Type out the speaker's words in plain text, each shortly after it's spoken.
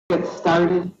Get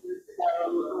started.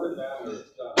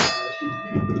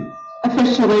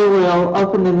 Officially, we'll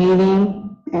open the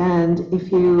meeting, and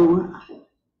if you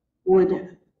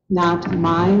would not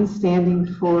mind standing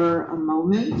for a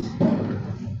moment.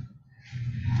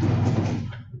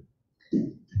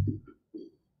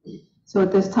 So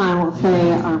at this time, we'll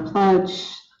say our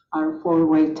pledge, our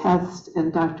four-way test,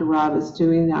 and Dr. Rob is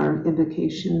doing our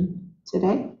invocation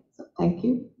today. So thank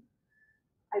you.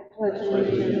 I pledge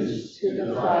allegiance to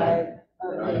the flag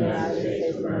of the United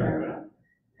States of America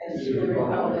and to the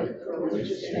republic for which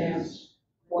it stands,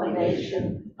 one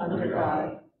nation, under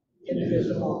God,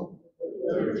 indivisible, with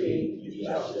liberty and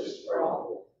justice for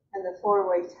all. And the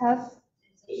four-way test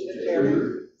is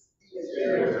fair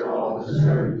to all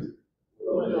concerned.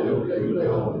 Will build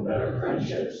goodwill and better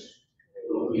friendships. It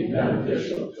will be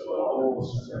beneficial to all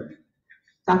concerned.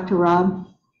 Dr. Rob.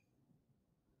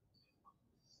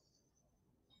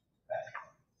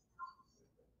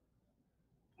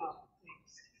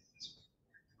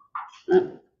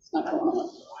 It's not going on.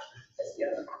 It's the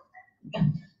other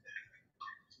one.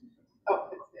 Oh,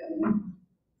 it's the other one.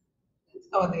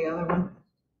 Oh, the other one.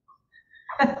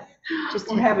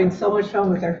 We're having so much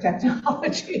fun with our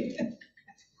technology.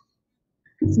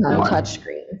 It's not a touch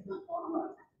screen. It's not going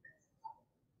on.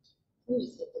 You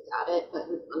just hit the got it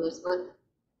button on this one.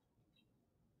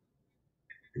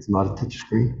 It's not a touch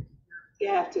screen. You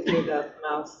have to do the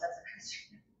mouse.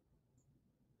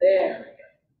 There.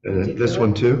 And then this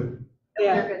one too?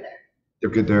 Yeah. They're good there.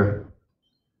 They're good there.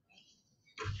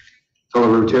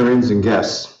 Fellow Rotarians and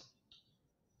guests,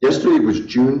 yesterday was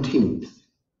Juneteenth.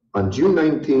 On June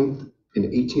 19th, in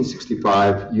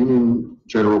 1865, Union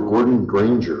General Gordon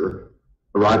Granger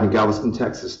arrived in Galveston,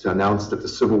 Texas to announce that the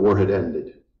Civil War had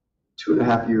ended,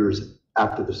 2.5 years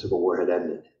after the Civil War had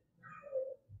ended.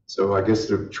 So I guess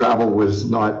the travel was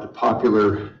not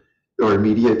popular or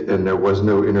immediate, and there was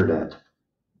no internet.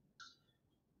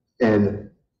 And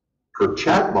her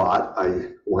chatbot,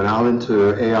 I went out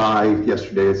into AI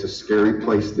yesterday. It's a scary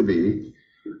place to be.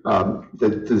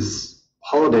 That this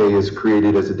holiday is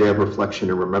created as a day of reflection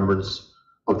and remembrance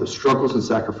of the struggles and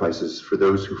sacrifices for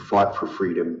those who fought for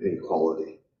freedom and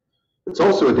equality. It's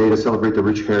also a day to celebrate the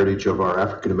rich heritage of our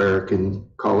African American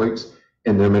colleagues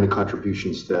and their many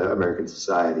contributions to American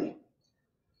society.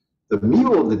 The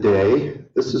meal of the day,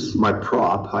 this is my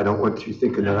prop. I don't want you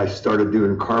thinking that I started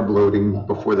doing carb loading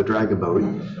before the dragon boat.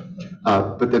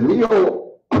 But the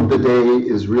meal of the day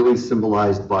is really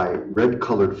symbolized by red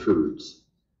colored foods.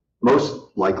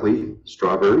 Most likely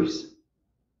strawberries,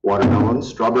 watermelon,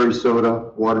 strawberry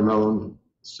soda, watermelon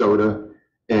soda,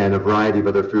 and a variety of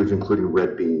other foods, including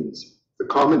red beans. The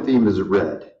common theme is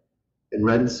red, and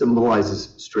red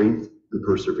symbolizes strength and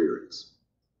perseverance.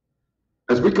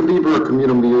 As we convene for a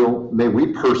communal meal, may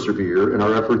we persevere in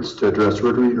our efforts to address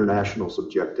Rotary International's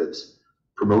objectives,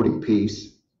 promoting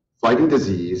peace, fighting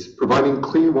disease, providing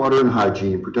clean water and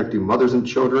hygiene, protecting mothers and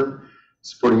children,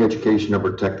 supporting education, and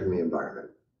protecting the environment.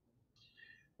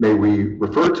 May we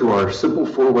refer to our simple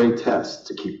four-way test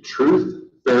to keep truth,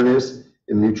 fairness,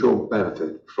 and mutual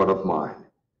benefit front of mind.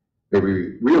 May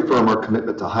we reaffirm our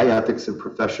commitment to high ethics and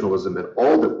professionalism in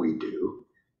all that we do.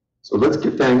 So let's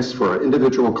give thanks for our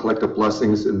individual and collective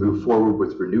blessings and move forward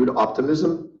with renewed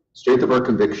optimism, strength of our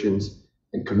convictions,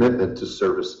 and commitment to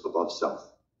service above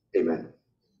self. Amen.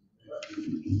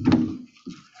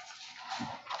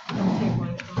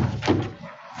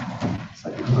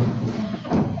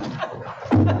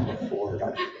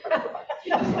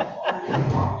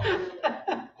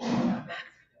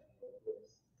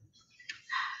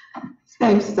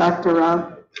 Thanks, Dr.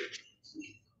 Rob.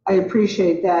 I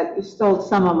appreciate that. You stole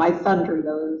some of my thunder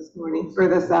though this morning, or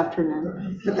this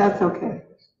afternoon, but that's okay.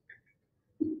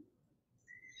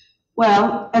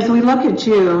 Well, as we look at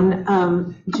June,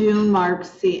 June marks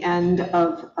the end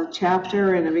of a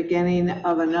chapter and the beginning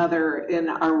of another in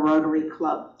our Rotary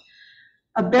Club.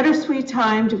 A bittersweet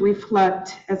time to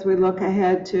reflect as we look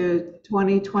ahead to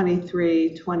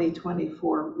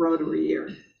 2023-2024 Rotary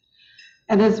year.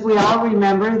 And as we all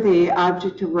remember, the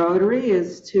object of Rotary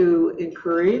is to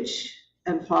encourage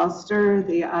and foster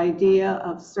the idea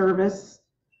of service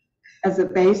as a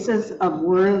basis of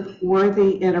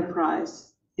worthy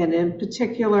enterprise, and in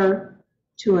particular,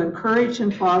 to encourage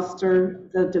and foster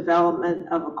the development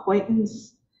of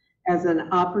acquaintance as an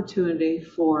opportunity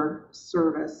for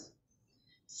service.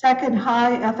 Second,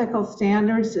 high ethical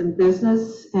standards in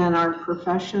business and our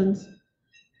professions,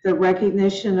 the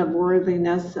recognition of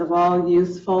worthiness of all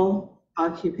useful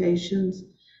occupations,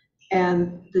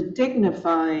 and the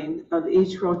dignifying of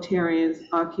each Rotarian's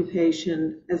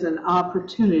occupation as an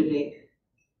opportunity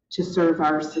to serve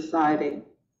our society.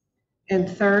 And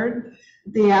third,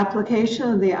 the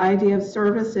application of the idea of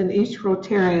service in each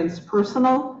Rotarian's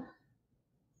personal,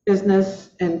 business,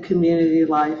 and community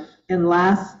life. And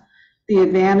last, the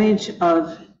advantage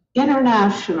of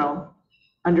international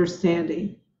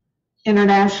understanding,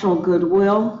 international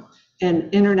goodwill,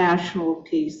 and international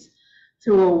peace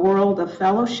through a world of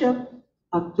fellowship,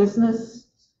 of business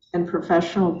and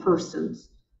professional persons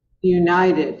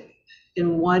united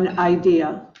in one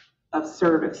idea of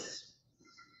service.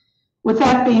 With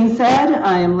that being said,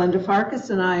 I am Linda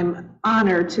Farkas, and I'm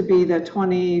honored to be the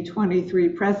 2023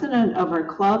 president of our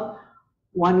club.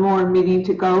 One more meeting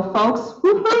to go, folks.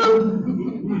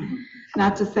 Woo-hoo!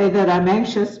 Not to say that I'm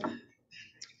anxious.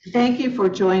 Thank you for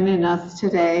joining us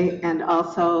today and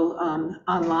also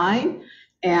online,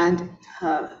 and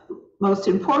most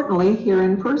importantly, here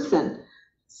in person.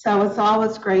 So it's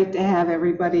always great to have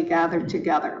everybody gathered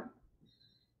together.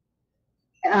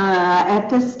 At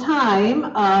this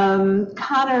time,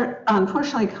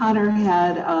 unfortunately, Connor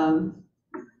had a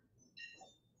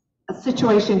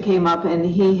situation came up and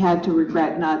he had to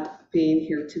regret not being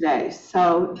here today.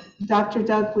 So Dr.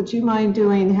 Doug, would you mind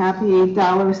doing happy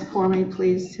dollars for me,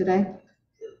 please, today?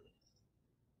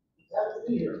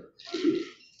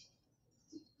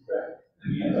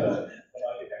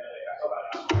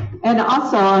 And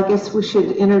also, I guess we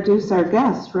should introduce our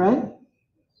guest, right?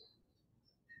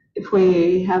 If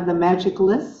we have the magic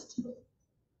list.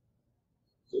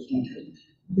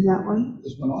 Is that one?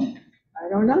 This one on? I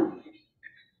don't know.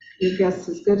 Your guess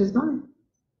is as good as mine.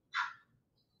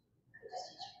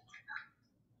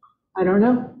 I don't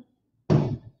know.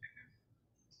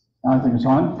 I think it's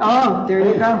on. Oh, there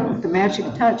you go, the magic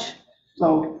touch.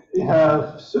 So we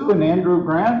have Sue and Andrew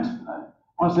Grant.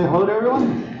 Want to say hello to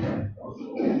everyone?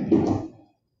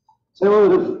 Say hello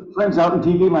to the friends out in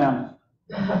TV land.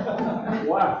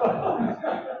 Wow.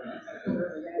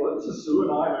 Well, this is Sue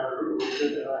and I, Andrew. We've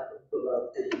been in Akron for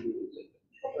about 50 years.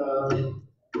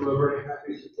 We're very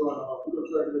happy to join our good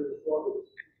friend in the office.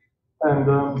 And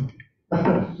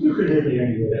you can hear me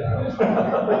anyway.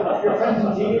 Your friends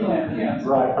in TV land, yeah.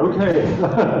 Right, okay.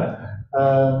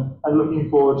 I'm looking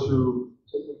forward to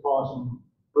taking part in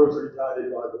Rotary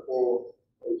guided by the 4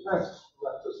 tests.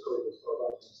 Let's just go this far.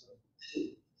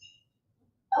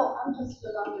 Oh, I'm just a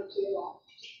number 2.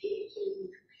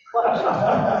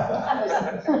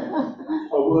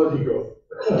 A worthy goal.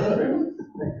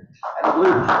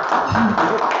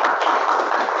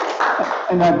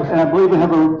 And I believe we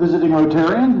have a visiting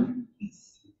Rotarian.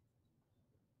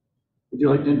 Would you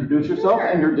like to introduce yourself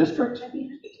and your district?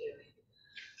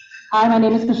 Hi, my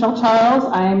name is Michelle Charles.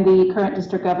 I am the current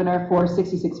district governor for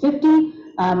 6650.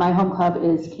 My home club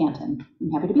is Canton.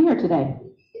 I'm happy to be here today.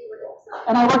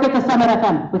 And I work at the Summit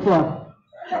FM with Laura.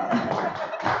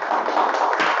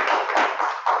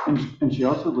 And she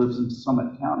also lives in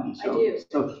Summit County. So, I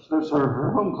do. So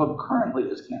her home club currently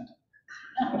is Canton.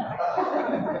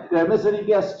 Did I miss any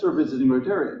guests or visiting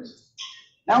Rotarians?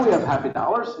 Now we have happy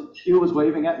dollars. Hugh was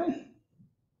waving at me.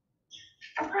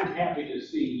 I'm happy to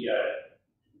see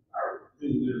our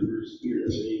new members here.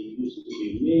 They used to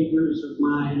be neighbors of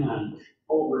mine on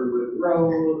Overwood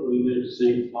Road. We went to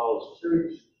St. Paul's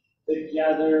Church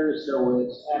together, so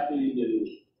it's happy to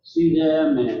see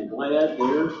them and glad they're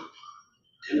going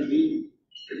to be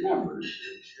members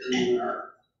and sharing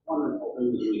our wonderful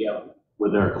things we have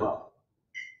with our club.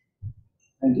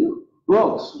 Thank you. Who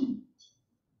else?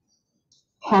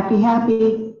 Happy.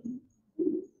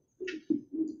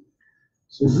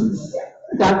 Susan?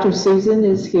 Dr. Susan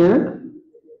is here.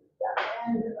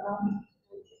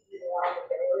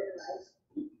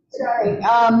 Sorry,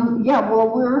 yeah, well,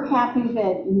 we're happy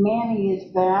that Manny is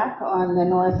back on the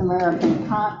North American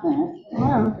continent.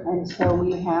 And so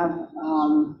we have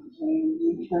a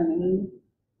returning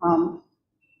from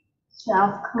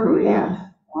South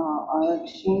Korea, our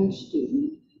exchange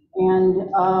student. And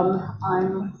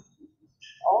I'm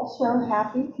also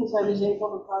happy because I was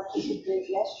able to participate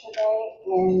yesterday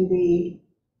in the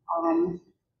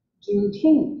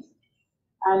Juneteenth.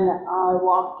 And I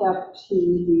walked up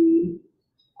to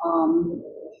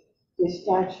the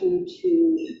statue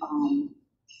to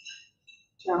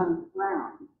John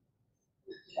Brown.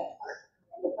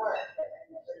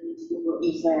 It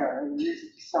was there, and it was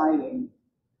exciting.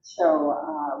 So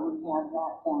we had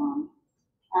that down.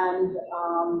 And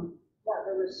yeah,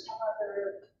 there was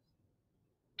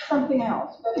something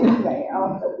else, but anyway,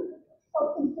 I'll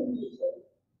continue to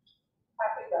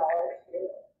happy dollars here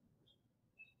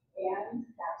and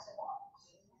pass it on.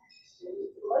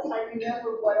 Unless I remember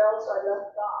what else I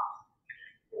left off.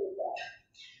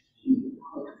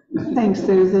 Thanks,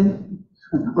 Susan.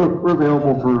 We're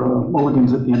available for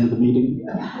mulligans at the end of the meeting.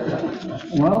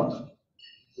 Well,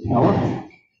 Ella?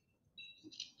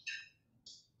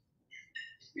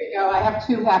 There you go. I have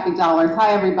two happy dollars.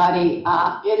 Hi, everybody.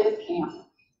 It is camp.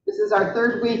 This is our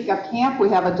third week of camp. We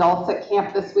have adults at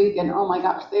camp this week, and oh my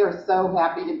gosh, they are so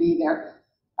happy to be there.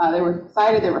 They were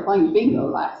excited. They were playing bingo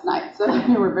last night, so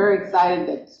they were very excited.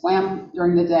 They swam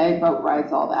during the day, boat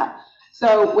rides, all that.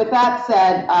 So with that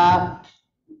said,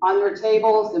 on your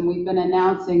tables, and we've been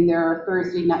announcing there are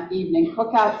Thursday night evening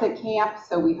cookouts at camp,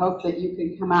 so we hope that you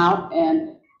can come out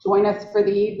and join us for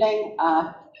the evening.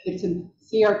 Get to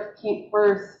see our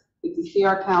campers, get to see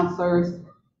our counselors.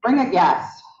 Bring a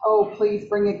guest. Oh, please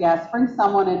bring a guest. Bring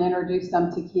someone and introduce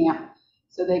them to camp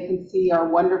so they can see our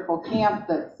wonderful camp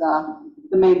that's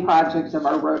the main project of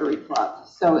our Rotary Club.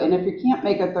 So, and if you can't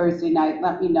make a Thursday night,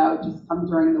 let me know. Just come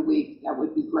during the week. That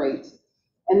would be great.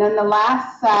 And then the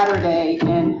last Saturday,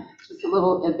 and just a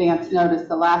little advance notice,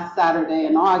 the last Saturday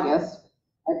in August,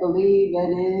 I believe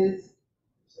it is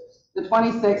the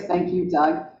 26th, thank you,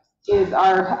 Doug, is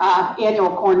our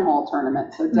annual cornhole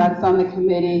tournament. So Doug's on the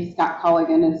committee, Scott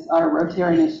Culligan is our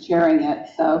Rotarian is chairing it.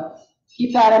 So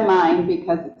keep that in mind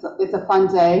because it's a fun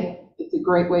day. It's a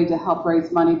great way to help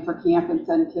raise money for camp and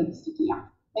send kids to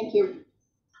camp. Thank you.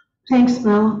 Thanks,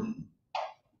 Mel.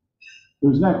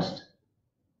 Who's next?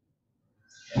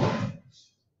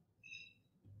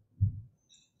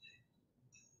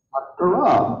 Dr.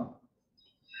 Rob.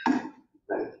 Thank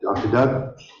you, Dr.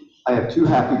 Doug. I have two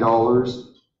happy dollars.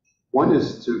 One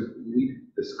is to meet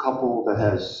this couple that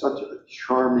has such a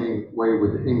charming way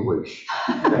with English.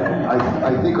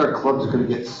 I think our club's going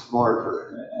to get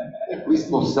smarter. At least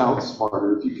we'll sound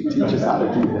smarter if you can teach us how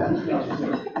to do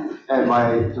that. And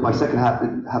my second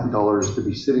happy dollar is to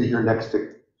be sitting here next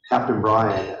to Captain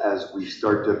Brian as we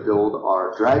start to build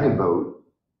our dragon boat,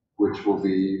 which will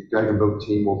be, dragon boat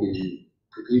team will be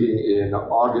competing in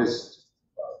August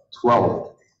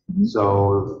 12th.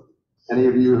 So any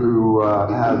of you who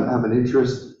have an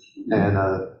interest and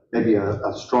maybe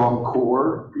a strong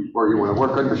core, or you want to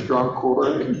work on your strong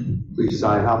core, please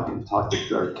sign up and talk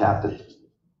to our captain.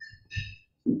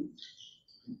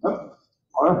 I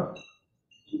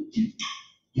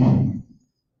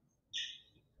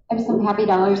have some happy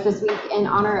dollars this week in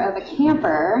honor of a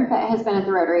camper that has been at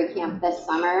the Rotary Camp this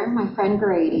summer, my friend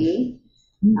Grady.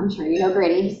 I'm sure you know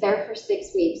Grady. He's there for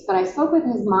 6 weeks, but I spoke with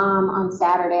his mom on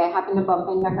Saturday. I happened to bump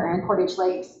into her in Portage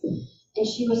Lakes, and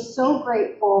she was so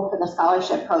grateful for the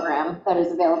scholarship program that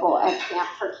is available at camp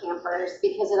for campers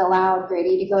because it allowed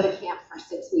Grady to go to camp for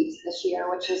 6 weeks this year,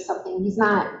 which is something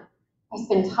it's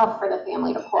been tough for the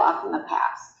family to pull off in the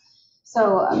past.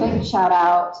 So a big shout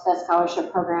out to the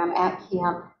scholarship program at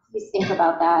camp. Please think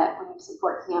about that when you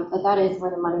support camp, that is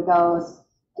where the money goes.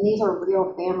 And these are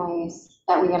real families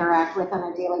that we interact with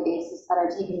on a daily basis that are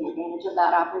taking advantage of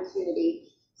that opportunity.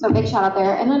 So big shout out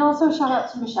there. And then also shout out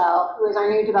to Michelle, who is our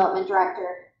new development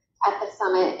director at the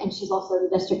summit. And she's also the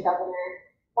district governor,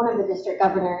 one of the district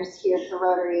governors here for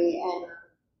Rotary. And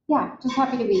yeah, just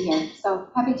happy to be here. So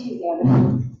happy Tuesday,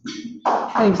 everyone.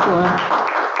 Thanks, Laura.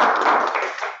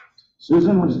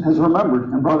 Susan has remembered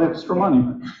and brought extra money.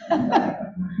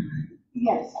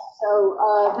 Yes,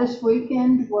 so this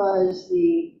weekend was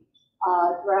the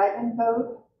Dragon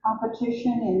Boat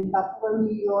competition in Buffalo,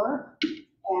 New York,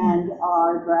 and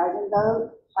our Dragon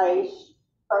Boat placed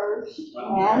first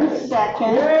and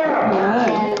second,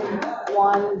 and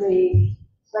won the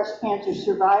Breast Cancer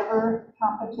Survivor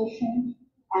competition,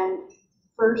 and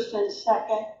first and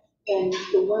second in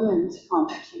the women's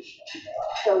competition.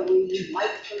 So we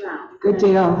wiped them out. Good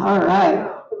deal. All right.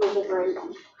 It was a great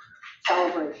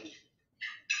celebration.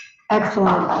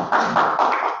 Excellent.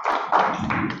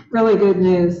 Really good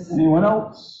news. Anyone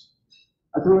else?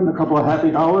 I threw in a couple of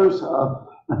happy dollars.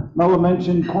 Mela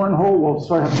mentioned cornhole. We'll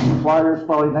start having some flyers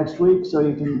probably next week, so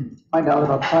you can find out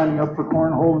about signing up for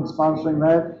cornhole and sponsoring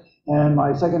that. And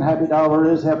my second happy dollar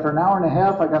is after an hour and a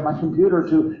half, I got my computer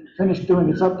to finish doing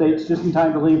its updates just in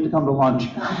time to leave to come to lunch.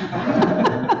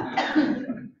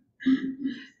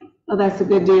 Oh, that's a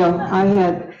good deal. I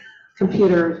had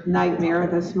computer nightmare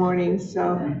this morning,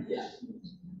 so.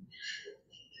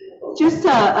 Just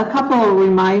a couple of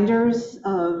reminders.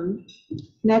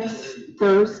 Next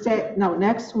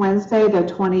Wednesday, the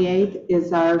 28th,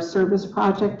 is our service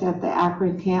project at the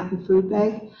Akron Canton Food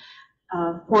Bank.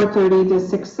 4:30 to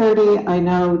 6:30. I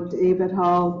know David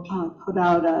Hall put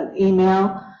out an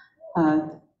email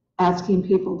asking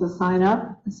people to sign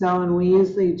up. So, and we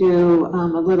usually do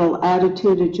a little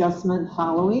attitude adjustment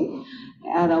following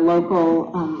at a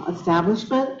local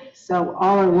establishment. So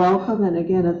all are welcome. And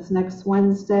again, it's next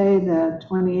Wednesday, the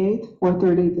 28th,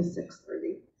 4:30 to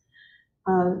 6:30.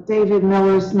 David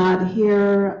Miller's not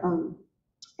here.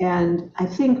 And I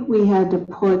think we had to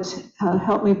put,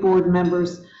 help me board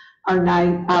members, our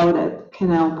night out at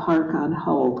Canal Park on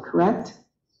hold, correct?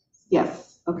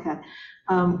 Yes, okay.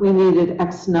 We needed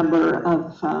X number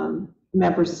of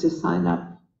members to sign up.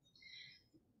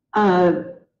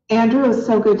 Andrew, it's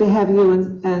so good to have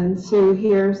you and Sue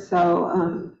here.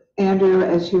 So Andrew,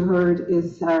 as you heard,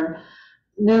 is our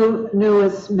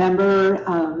newest member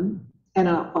and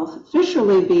will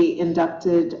officially be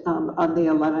inducted on the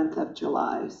 11th of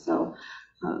July. So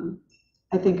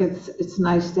I think it's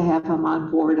nice to have him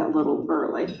on board a little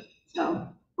early. So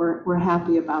we're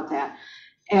happy about that.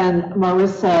 And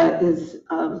Marissa is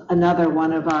another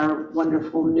one of our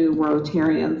wonderful new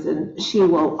Rotarians, and she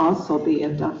will also be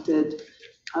inducted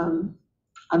on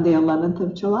the 11th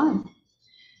of July.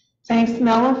 Thanks,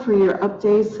 Mela, for your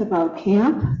updates about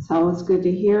camp. It's always good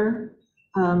to hear.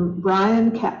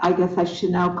 Brian, I guess I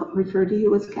should now refer to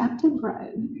you as Captain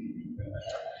Brian.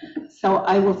 So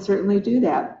I will certainly do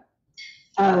that.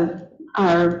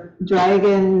 Our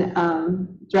Dragons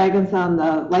on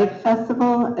the Lake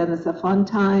Festival, and it's a fun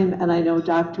time, and I know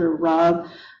Dr. Rob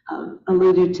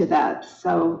alluded to that.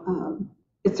 So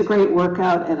it's a great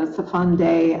workout, and it's a fun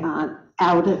day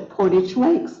out at Portage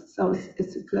Lakes, so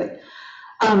it's good.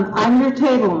 On your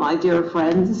table, my dear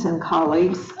friends and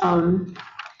colleagues,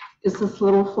 is this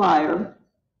little flyer,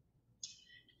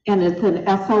 and it's an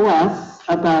SOS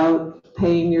about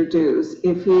paying your dues.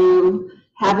 If you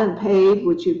haven't paid,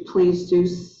 would you please do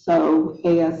so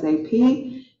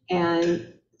ASAP,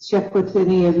 and check with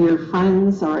any of your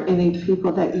friends or any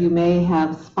people that you may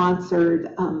have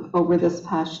sponsored over this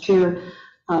past year.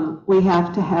 We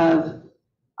have to have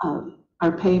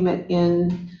our payment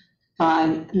in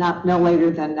by no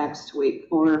later than next week,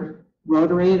 or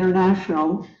Rotary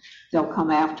International, they'll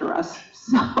come after us.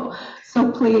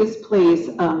 So please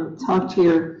talk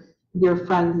to your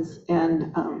friends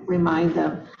and remind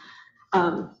them.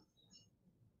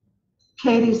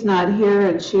 Katie's not here,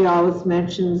 and she always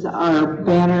mentions our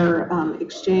banner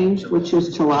exchange, which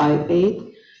is July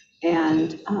 8th.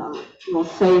 And we'll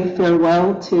say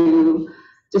farewell to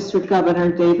District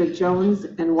Governor David Jones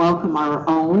and welcome our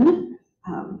own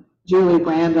Julie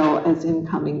Brandel as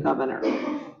incoming governor.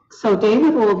 So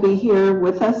David will be here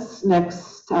with us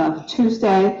next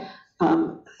Tuesday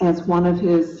as one of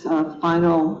his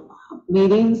final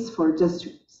meetings for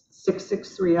District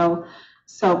 6630.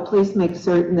 So please make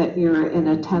certain that you're in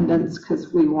attendance,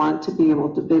 because we want to be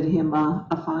able to bid him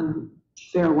a fond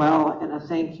farewell and a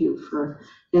thank you for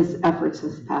his efforts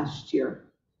this past year.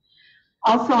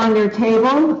 Also on your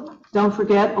table, don't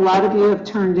forget, a lot of you have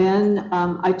turned in.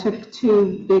 I took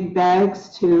 2 big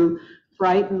bags to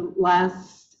Brighton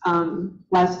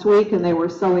last week, and they were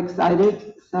so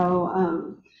excited.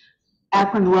 So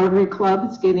Akron Rotary Club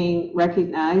is getting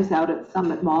recognized out at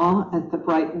Summit Mall at the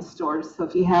Brighton stores. So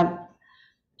if you have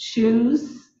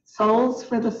shoes, soles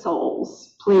for the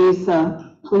souls, please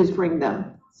bring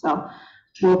them. So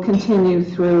we'll continue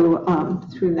through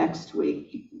next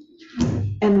week.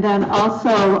 And then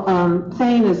also,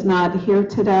 Thane is not here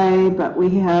today, but we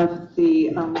have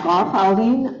the golf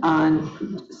outing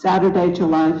on Saturday,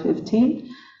 July 15th.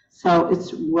 So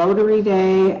it's Rotary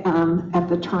Day at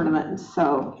the tournament.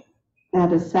 So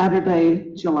that is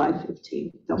Saturday, July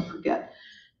 15th, don't forget.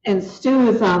 And Stu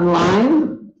is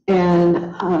online,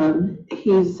 and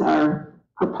he's our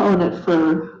proponent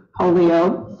for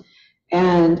polio.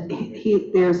 And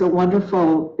there's a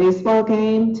wonderful baseball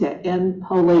game to end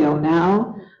polio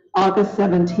now, August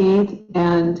 17th,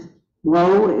 and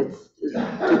it's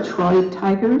Detroit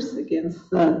Tigers against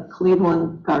the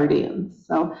Cleveland Guardians.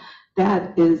 So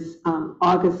that is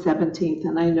August 17th,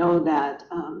 and I know that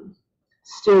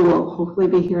Stu will hopefully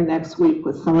be here next week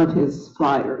with some of his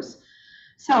flyers.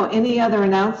 So any other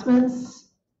announcements?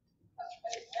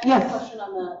 I have Yes. a question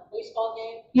on the baseball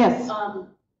game. Yes.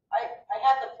 I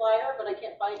have the flyer, but I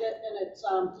can't find it, and it's,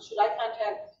 should I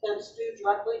contact them, Stu,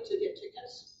 directly to get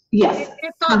tickets? Yes.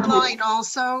 It's online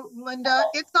also, Linda.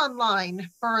 It's online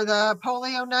for the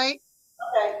polio night.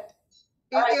 Okay.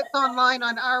 Right. It's online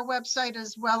on our website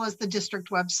as well as the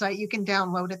district website. You can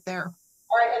download it there.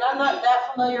 All right, and I'm not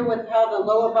that familiar with how the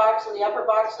lower box and the upper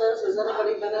box is. Has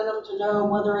anybody been in them to know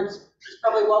whether it's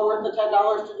probably well worth the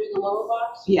 $10 to do the lower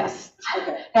box? Yes.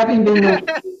 Okay. Having been there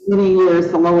many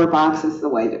years, the lower box is the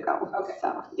way to go. Okay.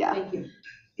 So, yeah. Thank you.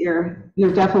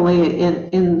 You're definitely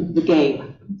in the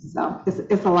game. So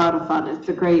it's a lot of fun. It's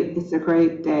a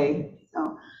great day.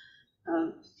 So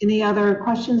any other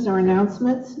questions or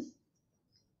announcements?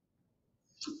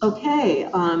 Okay,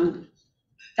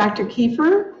 Dr.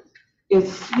 Kiefer,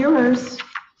 it's yours.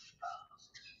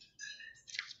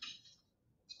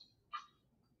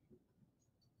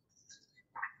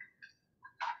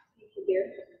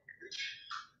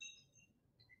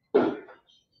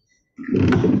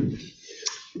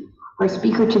 Our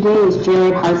speaker today is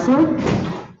Jarrod Hartzler.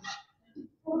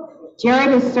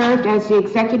 Jarrod has served as the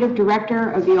Executive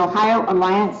Director of the Ohio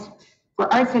Alliance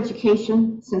for Arts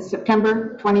Education since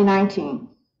September 2019.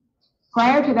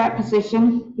 Prior to that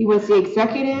position, he was the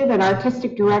Executive and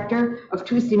Artistic Director of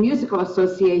Tuesday Musical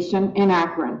Association in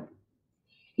Akron.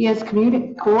 He has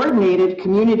coordinated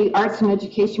community arts and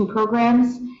education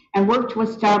programs and worked to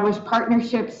establish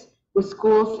partnerships with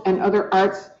schools and other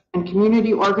arts and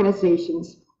community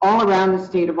organizations all around the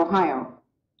state of Ohio.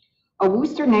 A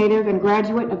Worcester native and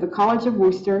graduate of the College of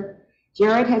Worcester,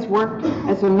 Jarrod has worked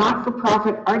as a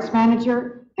not-for-profit arts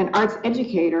manager and arts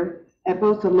educator at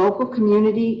both the local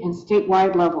community and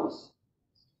statewide levels.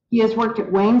 He has worked at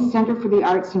Wayne Center for the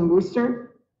Arts in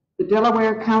Worcester, the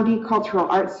Delaware County Cultural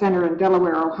Arts Center in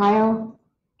Delaware, Ohio,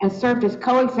 and served as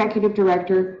co-executive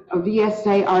director of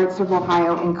VSA Arts of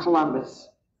Ohio in Columbus.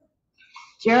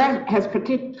 Jarrod has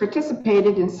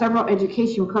participated in several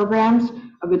education programs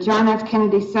of the John F.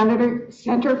 Kennedy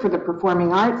Center for the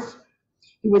Performing Arts.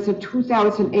 He was a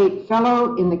 2008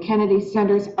 fellow in the Kennedy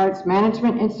Center's Arts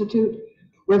Management Institute,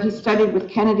 where he studied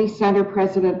with Kennedy Center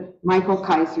President Michael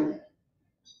Kaiser.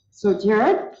 So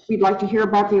Jarrod, we'd like to hear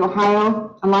about the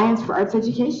Ohio Alliance for Arts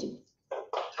Education.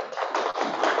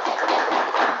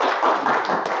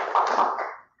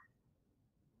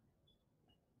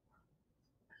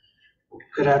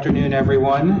 Good afternoon,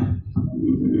 everyone.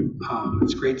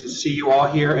 It's great to see you all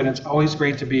here, and it's always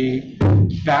great to be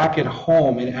back at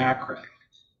home in Akron.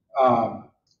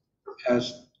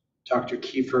 As Dr.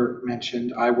 Kiefer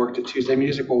mentioned, I worked at Tuesday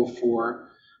Musical for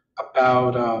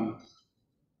about,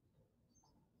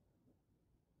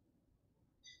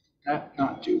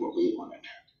 not do what we wanted.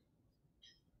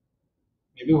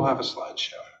 Maybe we'll have a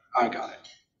slideshow. I got it.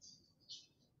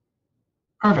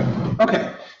 Perfect.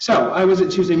 Okay. So I was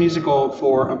at Tuesday Musical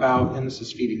for about, and this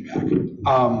is feeding back,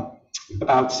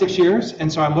 about 6 years.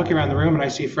 And so I'm looking around the room and I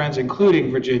see friends, including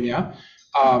Virginia,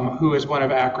 who is one of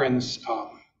Akron's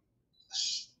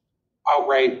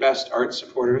outright best art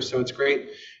supporters. So it's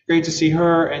great to see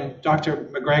her. And Dr.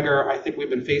 McGregor, I think we've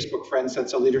been Facebook friends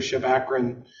since the Leadership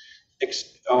Akron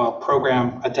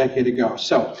program a decade ago.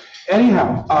 So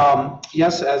anyhow,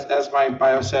 yes, as my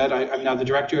bio said, I'm now the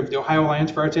director of the Ohio Alliance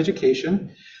for Arts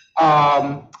Education.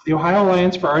 The Ohio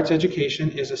Alliance for Arts Education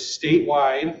is a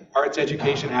statewide arts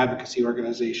education advocacy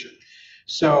organization.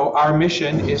 So our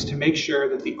mission is to make sure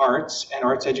that the arts and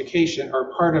arts education are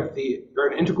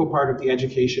an integral part of the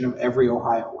education of every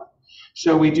Ohioan.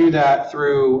 So we do that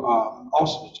through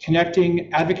also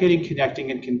advocating, connecting,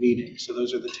 and convening. So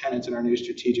those are the tenets in our new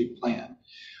strategic plan.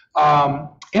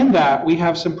 In that, we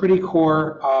have some pretty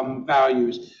core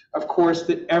values. Of course,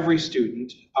 that every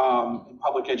student in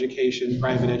public education,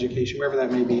 private education, wherever that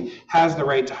may be, has the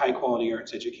right to high quality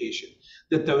arts education.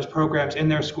 That those programs in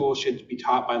their school should be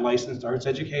taught by licensed arts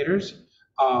educators.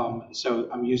 So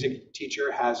a music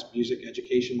teacher has music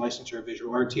education licensure, a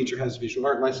visual art teacher has visual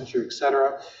art licensure,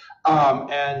 etc.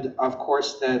 And of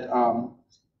course that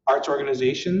arts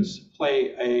organizations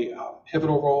play a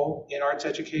pivotal role in arts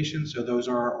education. So those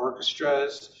are our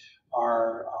orchestras,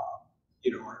 our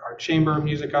chamber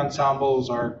music ensembles,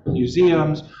 our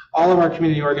museums, all of our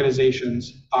community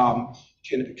organizations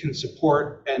can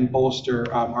support and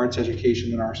bolster arts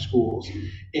education in our schools.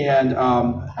 And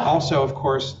also, of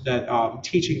course, that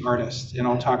teaching artists, and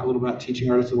I'll talk a little about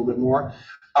teaching artists a little bit more,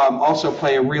 also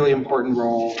play a really important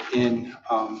role in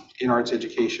arts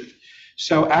education.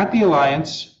 So at the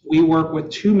Alliance, we work with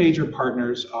two major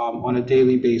partners on a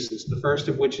daily basis. The first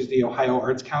of which is the Ohio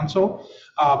Arts Council.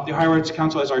 The Ohio Arts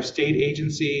Council is our state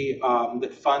agency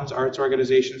that funds arts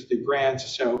organizations through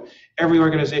grants. So every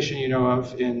organization you know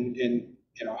of in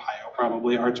Ohio,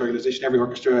 probably arts organization, every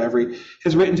orchestra,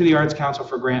 has written to the Arts Council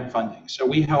for grant funding. So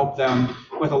we help them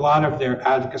with a lot of their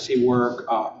advocacy work,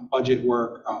 budget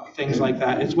work, things like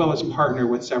that, as well as partner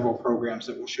with several programs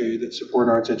that we'll show you that support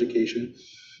arts education.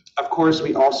 Of course,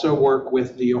 we also work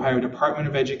with the Ohio Department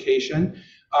of Education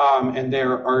and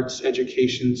their arts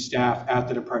education staff at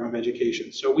the Department of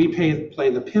Education. So we play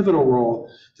the pivotal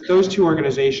role that those two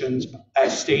organizations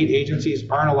as state agencies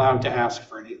aren't allowed to ask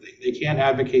for anything. They can't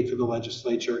advocate for the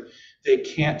legislature. They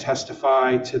can't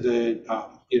testify to the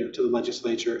to the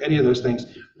legislature, any of those things.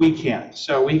 We can.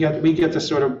 So we get to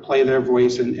sort of play their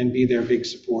voice and be their big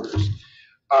supporters.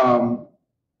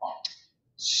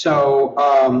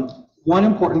 One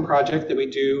important project that we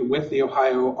do with the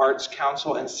Ohio Arts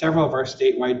Council and several of our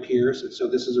statewide peers, and so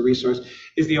this is a resource,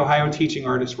 is the Ohio Teaching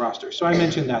Artist Roster. So I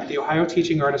mentioned that. The Ohio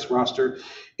Teaching Artist Roster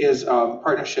is a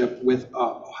partnership with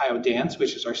Ohio Dance,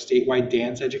 which is our statewide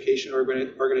dance education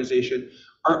organization,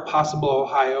 Art Possible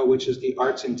Ohio, which is the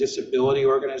Arts and Disability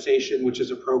Organization, which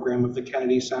is a program of the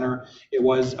Kennedy Center. It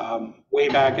was way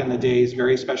back in the days,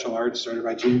 very special arts, started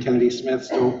by Gene Kennedy Smith,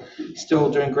 still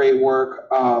doing great work.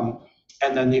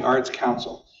 And then the Arts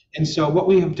Council. And so what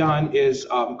we have done is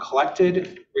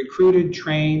collected, recruited,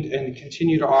 trained, and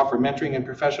continue to offer mentoring and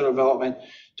professional development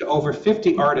to over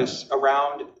 50 artists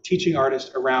around, teaching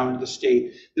artists around the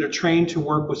state that are trained to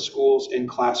work with schools in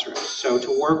classrooms. So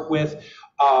to work with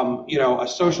a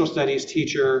social studies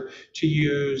teacher to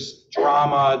use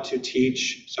drama to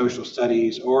teach social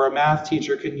studies, or a math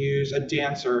teacher can use a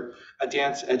dance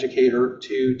educator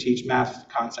to teach math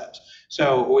concepts.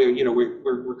 So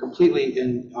we're completely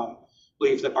in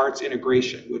belief that arts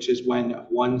integration, which is when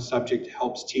one subject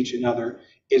helps teach another,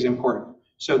 is important.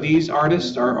 So these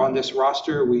artists are on this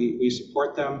roster. We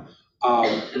support them.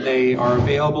 They are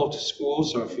available to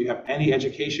schools. So if you have any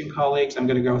education colleagues, I'm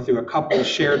going to go through a couple of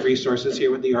shared resources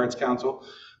here with the Arts Council.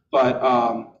 But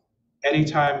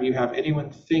anytime you have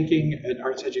anyone thinking, an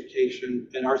arts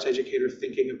educator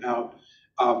thinking about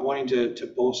wanting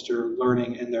to bolster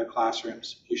learning in their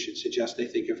classrooms, you should suggest they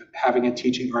think of having a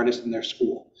teaching artist in their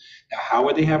school. Now, how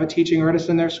would they have a teaching artist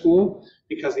in their school?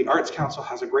 Because the Arts Council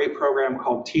has a great program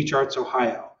called Teach Arts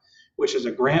Ohio, which is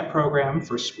a grant program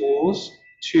for schools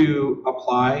to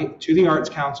apply to the Arts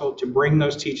Council to bring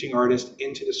those teaching artists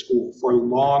into the school for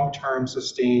long-term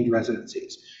sustained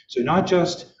residencies. So not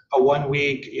just a 1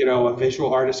 week, a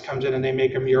visual artist comes in and they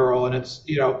make a mural and it's,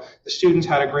 the students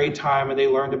had a great time and they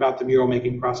learned about the mural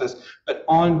making process, but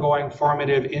ongoing,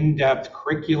 formative, in-depth,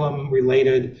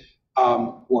 curriculum-related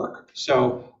work.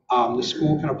 So the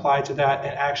school can apply to that,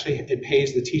 and actually it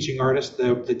pays the teaching artist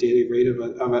the daily rate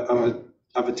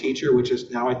of a teacher, which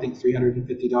is now I think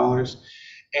 $350,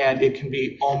 and it can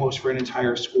be almost for an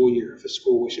entire school year if the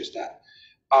school wishes that.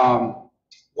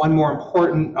 One more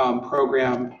important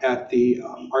program at the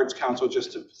Arts Council,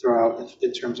 just to throw out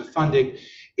in terms of funding,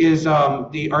 is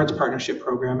the Arts Partnership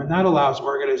Program, and that allows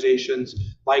organizations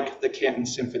like the Canton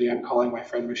Symphony. I'm calling my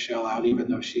friend Michelle out, even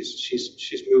though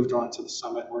she's moved on to the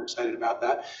summit. We're excited about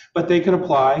that. But they could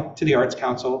apply to the Arts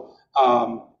Council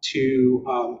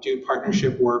to do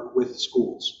partnership work with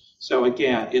schools. So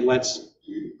again, it lets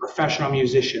professional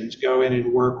musicians go in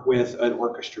and work with an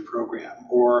orchestra program,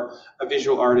 or a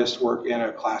visual artist work in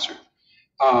a classroom,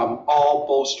 all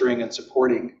bolstering and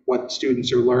supporting what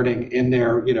students are learning in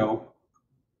their,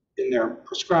 in their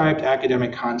prescribed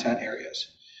academic content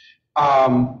areas.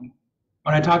 When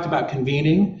I talked about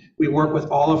convening, we work with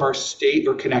all of our state,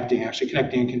 or connecting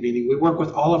and convening, we work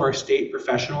with all of our state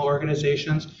professional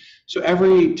organizations. So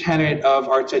every tenet of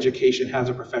arts education has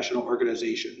a professional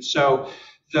organization. So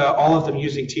all of the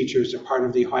music teachers are part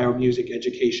of the Ohio Music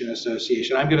Education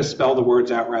Association. I'm going to spell the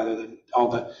words out rather than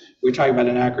we were talking about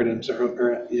an acronyms or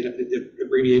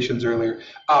abbreviations earlier.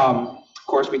 Of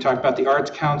course, we talked about the Arts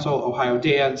Council, Ohio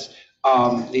Dance,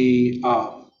 the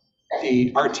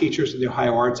art teachers of the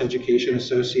Ohio Arts Education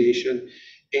Association,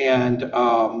 and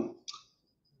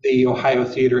the Ohio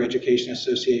Theater Education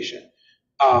Association.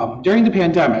 During the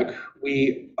pandemic,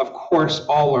 we, of course,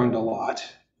 all learned a lot.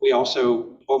 We also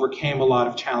overcame a lot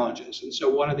of challenges. And so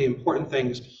one of the important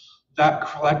things that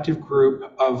collective group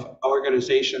of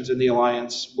organizations in the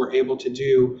Alliance were able to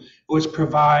do was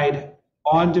provide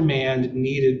on-demand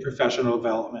needed professional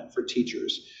development for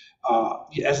teachers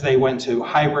as they went to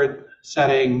hybrid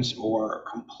settings or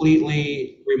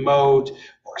completely remote,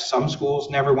 or some schools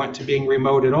never went to being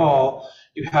remote at all.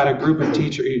 You had a group of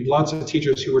teachers, lots of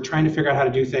teachers who were trying to figure out how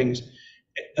to do things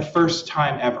the first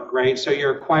time ever, right? So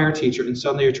you're a choir teacher and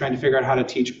suddenly you're trying to figure out how to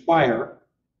teach choir,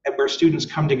 where students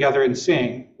come together and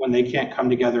sing when they can't come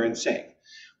together and sing.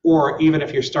 Or even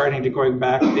if you're starting to going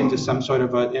back into some sort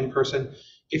of an in-person,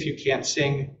 if you can't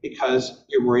sing because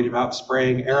you're worried about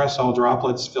spraying aerosol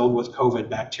droplets filled with COVID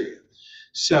bacteria.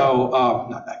 So,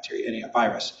 not bacteria, any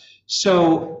virus.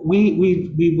 So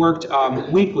we worked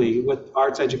weekly with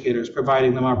arts educators,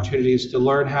 providing them opportunities to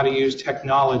learn how to use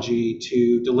technology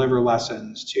to deliver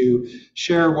lessons, to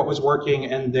share what was working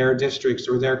in their districts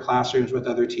or their classrooms with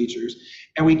other teachers.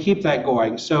 And we keep that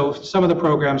going. So some of the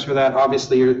programs for that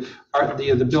obviously are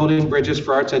the Building Bridges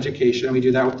for Arts Education. We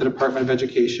do that with the Department of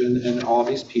Education and all of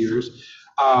these peers.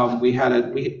 The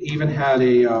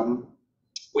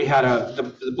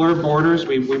Blurred Borders.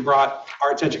 We brought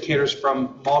arts educators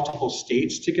from multiple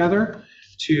states together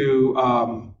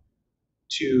to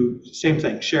same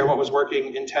thing, share what was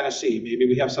working in Tennessee. Maybe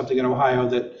we have something in Ohio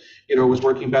that was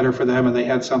working better for them and they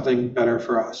had something better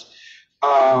for us.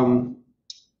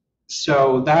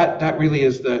 So that really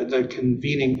is the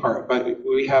convening part. But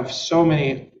we have so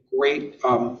many great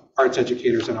arts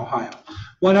educators in Ohio.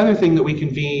 One other thing that we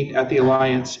convene at the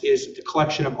Alliance is the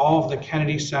collection of all of the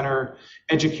Kennedy Center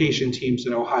education teams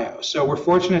in Ohio. So we're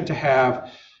fortunate to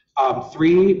have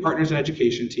 3 partners in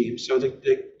education teams. So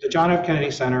the John F.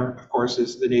 Kennedy Center, of course,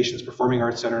 is the nation's performing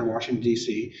arts center in Washington,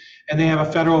 D.C., and they have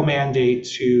a federal mandate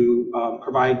to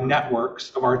provide networks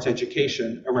of arts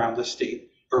education around the state,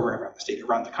 or around the state,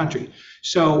 around the country.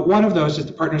 So one of those is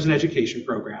the Partners in Education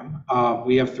program.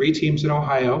 We have 3 teams in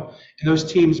Ohio, and those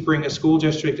teams bring a school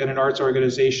district and an arts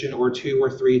organization or 2 or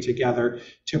 3 together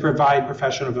to provide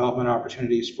professional development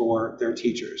opportunities for their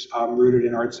teachers, rooted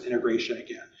in arts integration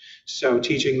again. So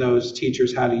teaching those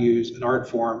teachers how to use an art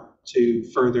form to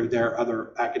further their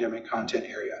other academic content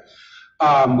area.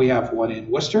 We have one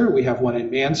in Worcester, we have one in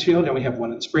Mansfield, and we have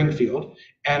one in Springfield.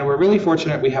 And we're really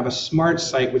fortunate we have a SMART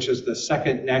site, which is the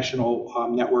second national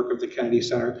network of the Kennedy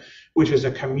Center, which is a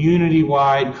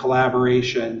community-wide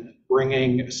collaboration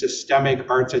bringing systemic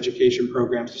arts education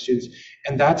programs to students.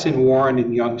 And that's in Warren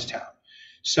and Youngstown.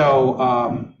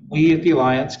 So we at the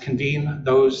Alliance convene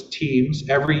those teams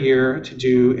every year to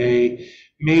do a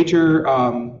major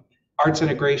arts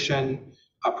integration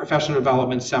professional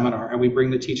development seminar, and we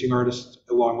bring the teaching artists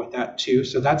along with that too.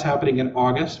 So that's happening in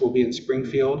August. We'll be in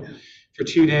Springfield for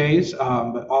 2 days,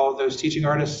 but all of those teaching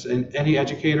artists and any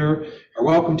educator are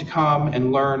welcome to come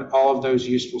and learn all of those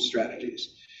useful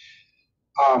strategies.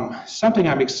 Something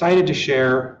I'm excited to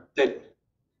share that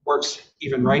works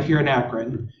even right here in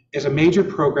Akron is a major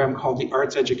program called the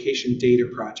Arts Education Data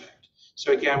Project.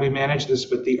 So again, we manage this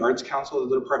with the Arts Council of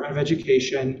the Department of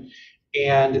Education,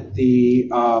 and the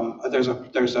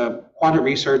there's a Quadrant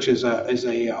Research is a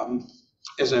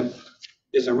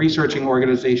researching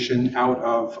organization out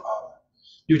of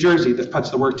New Jersey that puts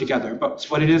the work together. But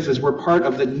what it is we're part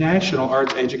of the National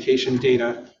Arts Education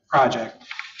Data Project.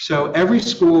 So every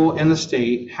school in the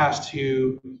state has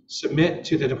to submit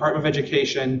to the Department of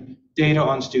Education data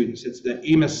on students. It's the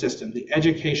EMIS system, the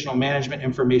Educational Management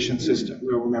Information System.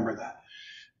 We'll remember that.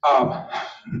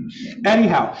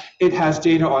 Anyhow, it has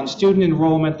data on student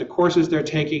enrollment, the courses they're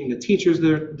taking, the teachers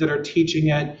that are teaching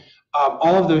it,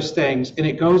 all of those things, and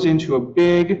it goes into a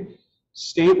big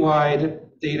statewide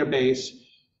database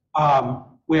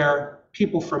where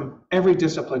people from every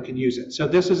discipline can use it. So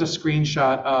this is a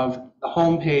screenshot of the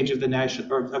homepage of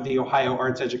the Ohio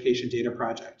Arts Education Data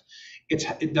Project.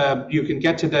 You can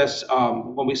get to this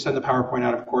when we send the PowerPoint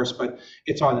out, of course, but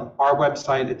it's on our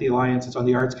website at the Alliance, it's on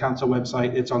the Arts Council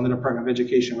website, it's on the Department of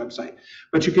Education website.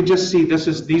 But you can just see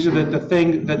these are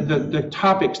the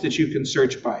topics that you can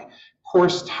search by: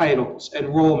 course titles,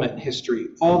 enrollment history,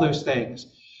 all those things.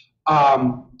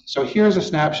 So here's a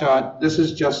snapshot. This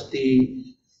is just the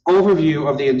overview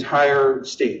of the entire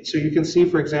state. So you can see,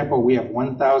 for example, we have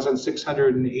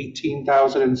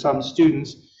 1,618,000 and some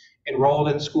students enrolled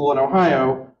in school in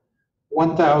Ohio.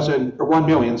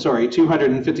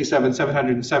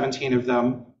 257,717 of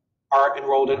them are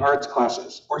enrolled in arts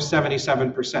classes, or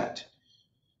 77%.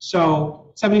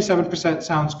 So 77%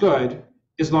 sounds good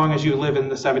as long as you live in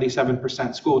the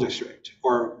 77% school district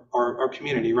or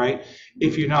community, right?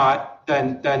 If you're not,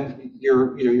 then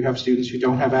you have students who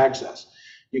don't have access.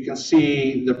 You can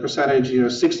see the percentage,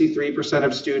 63%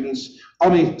 of students,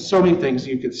 so many things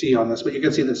you can see on this, but you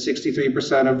can see that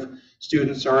 63% of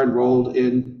students are enrolled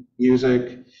in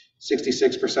music,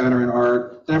 66% are in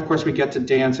art. Then of course we get to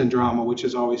dance and drama, which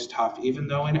is always tough, even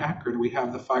though in Akron we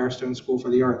have the Firestone School for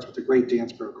the Arts with a great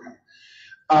dance program.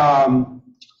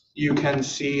 You can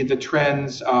see the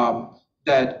trends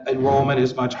that enrollment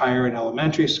is much higher in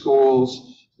elementary schools,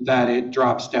 that it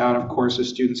drops down, of course, as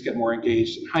students get more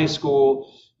engaged in high school.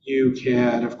 You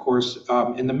can, of course,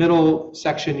 in the middle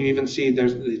section, you even see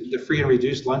there's the free and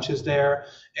reduced lunches there.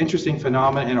 Interesting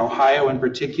phenomenon in Ohio in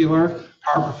particular,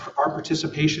 our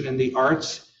participation in the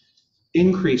arts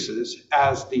increases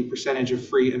as the percentage of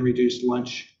free and reduced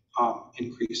lunch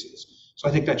increases. So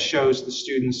I think that shows the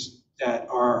students that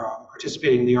are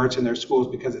participating in the arts in their schools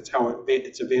because it's how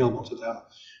it's available to them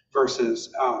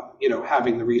versus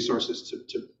having the resources to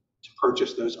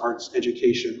purchase those arts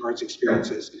education, arts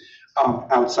experiences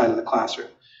outside of the classroom.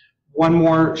 One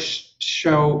more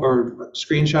show or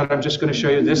screenshot I'm just going to show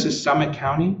you. This is Summit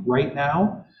County right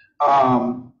now.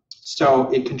 So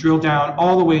it can drill down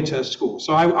all the way to school.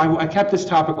 So I kept this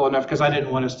topical enough because I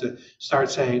didn't want us to start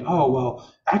saying, oh,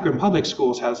 well, Akron Public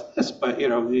Schools has this, but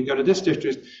you go to this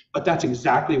district, but that's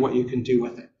exactly what you can do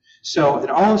with it. So in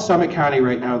all of Summit County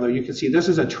right now, though, you can see this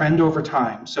is a trend over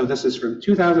time. So this is from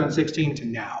 2016 to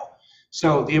now.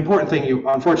 So the important thing you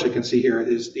unfortunately can see here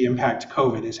is the impact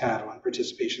COVID has had on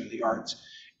participation in the arts.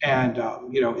 And,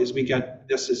 as we get,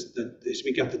 as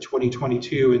we get the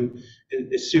 2022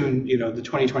 and soon, the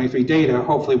 2023 data,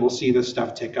 hopefully we'll see this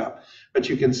stuff tick up. But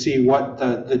you can see what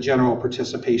the general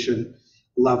participation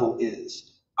level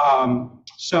is.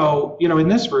 So, in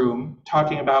this room,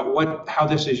 talking about how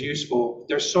this is useful,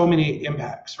 there's so many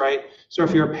impacts, right? So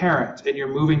if you're a parent and you're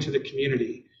moving to the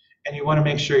community and you want to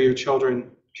make sure your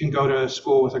children can go to a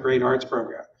school with a great arts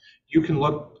program, you can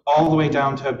look all the way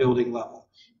down to a building level.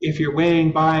 If you're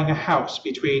weighing buying a house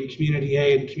between community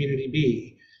A and community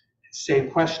B,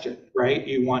 same question, right?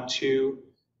 You want to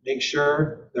make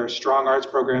sure there are strong arts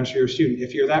programs for your student.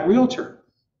 If you're that realtor,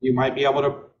 you might be able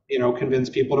to, convince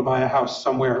people to buy a house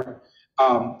somewhere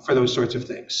for those sorts of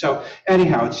things. So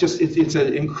anyhow, it's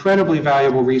an incredibly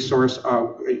valuable resource,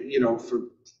 for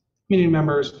community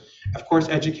members, of course,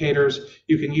 educators.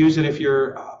 You can use it if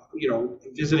you're,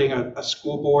 visiting a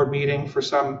school board meeting for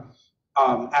some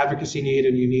advocacy need,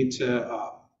 and you need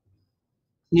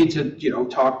to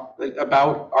talk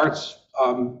about arts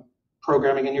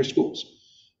programming in your schools.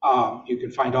 You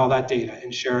can find all that data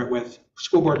and share it with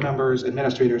school board members,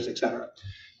 administrators, et cetera.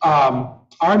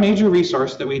 Our major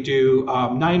resource that we do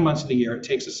 9 months of the year, it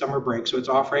takes a summer break, so it's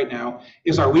off right now,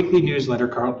 is our weekly newsletter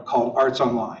called Arts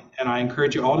Online. And I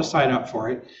encourage you all to sign up for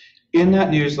it. In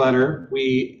that newsletter,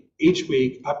 we each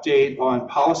week update on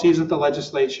policies at the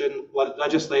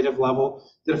legislative level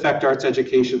that affect arts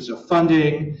education. So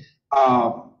funding,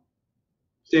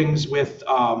 things with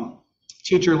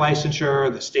teacher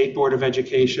licensure, the State Board of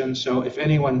Education. So if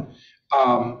anyone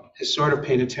has sort of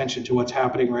paid attention to what's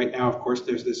happening right now, of course,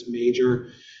 there's this major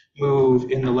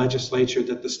move in the legislature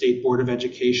that the State Board of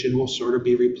Education will sort of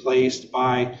be replaced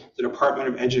by the Department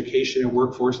of Education and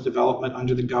Workforce Development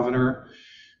under the governor.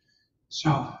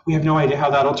 So we have no idea how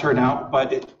that'll turn out,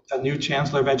 but a new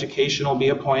Chancellor of Education will be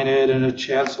appointed, and a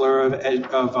Chancellor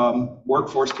of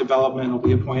Workforce Development will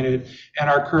be appointed, and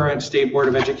our current State Board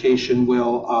of Education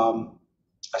will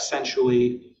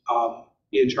essentially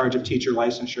be in charge of teacher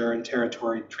licensure and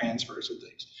territory transfers and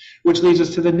things. Which leads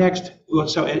us to the next,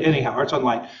 so anyhow, Arts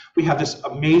Online. We have this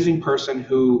amazing person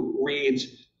who reads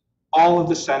all of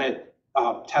the Senate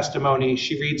testimony.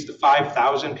 She reads the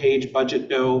 5,000-page budget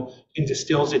bill and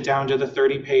distills it down to the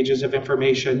 30 pages of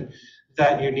information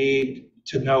that you need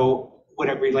to know when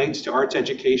it relates to arts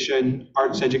education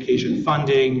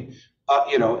funding,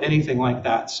 anything like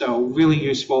that. So really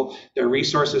useful. There are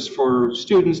resources for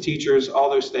students, teachers, all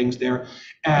those things there.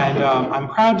 And I'm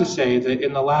proud to say that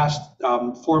in the last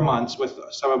 4 months with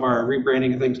some of our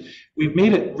rebranding and things, we've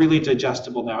made it really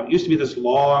digestible now. It used to be this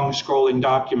long scrolling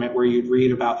document where you'd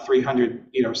read about 300,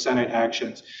 Senate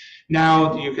actions.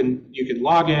 Now you can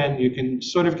log in, you can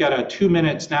sort of get a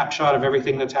 2-minute snapshot of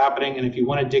everything that's happening, and if you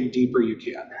want to dig deeper, you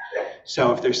can.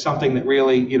 So if there's something that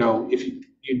really,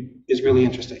 is really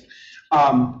interesting.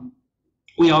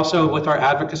 We also, with our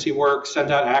advocacy work,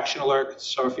 send out action alerts.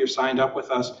 So if you're signed up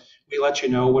with us, we let you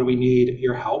know when we need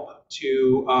your help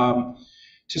to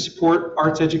support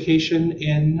arts education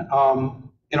in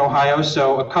Ohio.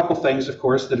 So a couple things, of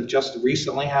course, that have just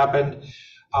recently happened.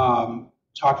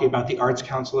 Talking about the Arts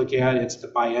Council again, it's the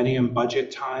biennium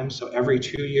budget time. So every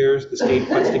 2 years, the state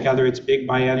puts together its big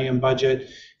biennium budget,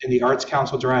 and the Arts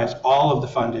Council drives all of the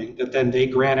funding that then they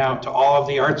grant out to all of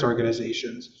the arts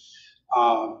organizations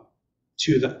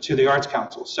to the Arts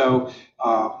Council. So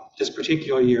this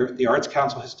particular year, the Arts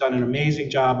Council has done an amazing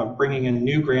job of bringing in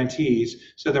new grantees.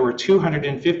 So there were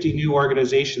 250 new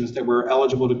organizations that were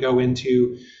eligible to go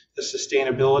into the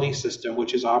sustainability system,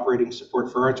 which is operating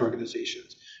support for arts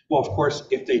organizations. Well, of course,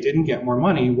 if they didn't get more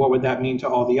money, what would that mean to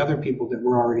all the other people that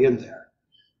were already in there?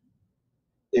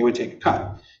 They would take a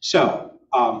cut. So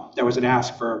there was an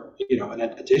ask for an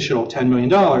additional $10 million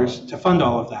to fund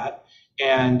all of that.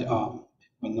 And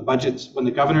when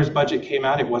the governor's budget came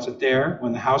out, it wasn't there.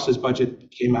 When the House's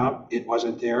budget came out, it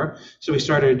wasn't there. So we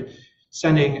started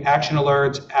sending action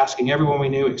alerts, asking everyone we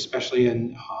knew, especially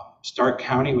in Stark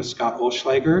County with Scott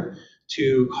Olschlager,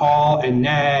 to call and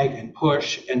nag and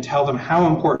push and tell them how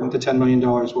important the $10 million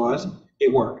was.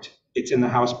 It worked. It's in the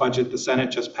House budget. The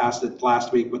Senate just passed it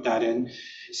last week with that in.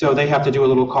 So they have to do a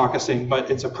little caucusing,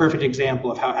 but it's a perfect example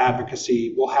of how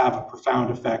advocacy will have a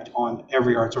profound effect on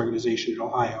every arts organization in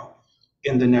Ohio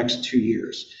in the next 2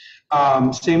 years.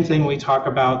 Same thing, we talk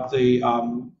about the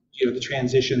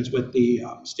transitions with the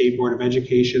State Board of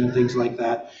Education and things like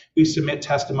that. We submit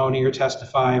testimony or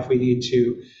testify if we need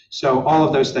to. So all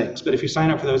of those things. But if you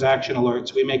sign up for those action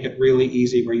alerts, we make it really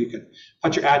easy where you can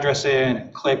put your address in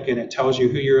and click, and it tells you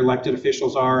who your elected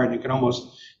officials are, and you can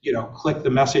almost, click the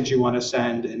message you want to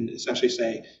send and essentially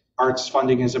say, arts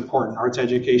funding is important, arts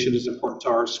education is important to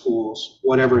our schools,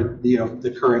 whatever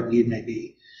the current need may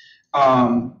be.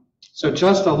 So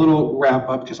just a little wrap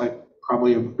up, because I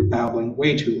probably am babbling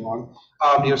way too long.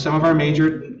 Some of our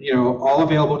major, all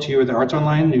available to you are the Arts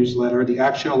Online newsletter, the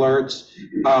action alerts.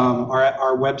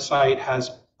 Our website has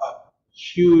a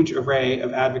huge array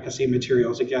of advocacy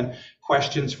materials. Again,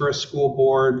 questions for a school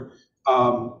board,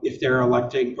 if they're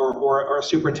electing, or a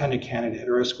superintendent candidate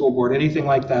or a school board, anything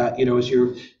like that, as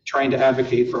you're trying to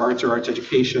advocate for arts or arts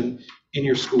education in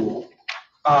your school.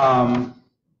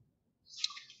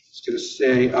 Going to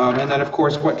say, and then of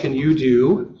course, what can you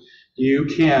do? You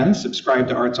can subscribe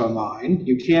to Arts Online.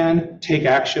 You can take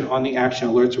action on the action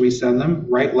alerts we send them,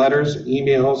 write letters and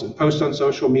emails and post on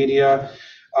social media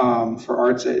for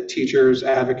arts teachers,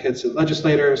 advocates, and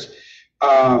legislators.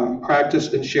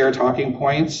 Practice and share talking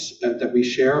points that we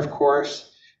share, of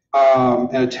course,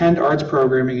 and attend arts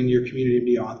programming in your community and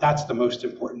beyond. That's the most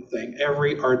important thing.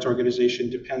 Every arts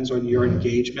organization depends on your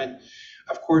engagement.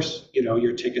 Of course,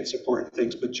 your ticket support and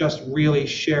things, but just really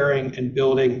sharing and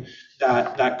building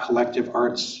that collective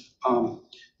arts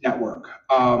network.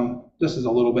 This is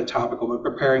a little bit topical, but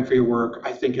preparing for your work.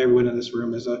 I think everyone in this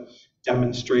room is a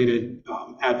demonstrated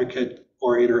advocate,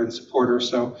 orator, and supporter,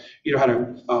 so you know how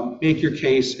to make your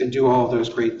case and do all of those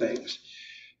great things.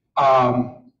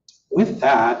 With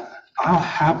that, I'll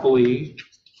happily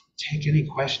take any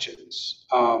questions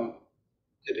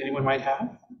that anyone might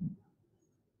have.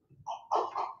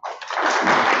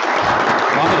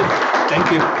 Thank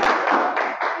you.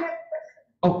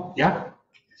 Oh, yeah.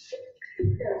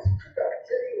 Yes,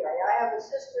 anyway, I have a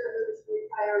sister who's a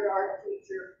retired art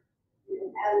teacher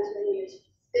and has as many as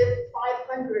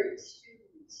 500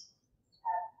 students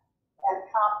at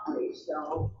Copley,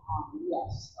 so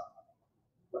yes,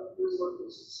 but this work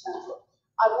is essential.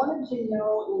 I wanted to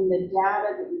know in the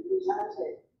data that you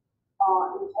presented,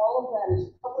 if all of that is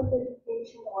public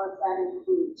education or if that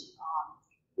includes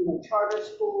charter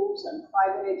schools and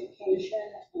private education,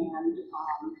 and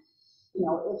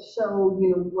if so,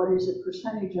 what is the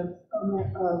percentage of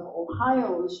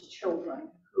Ohio's children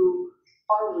who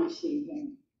are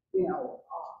receiving,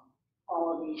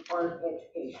 quality art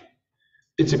education?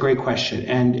 It's a great question,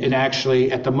 and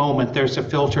actually at the moment there's a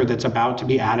filter that's about to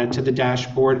be added to the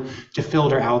dashboard to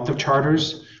filter out the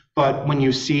charters. But when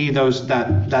you see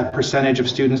that percentage of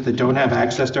students that don't have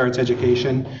access to arts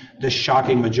education, the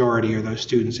shocking majority are those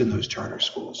students in those charter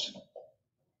schools.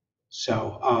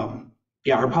 So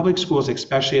yeah, our public schools,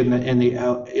 especially in the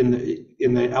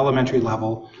elementary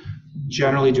level,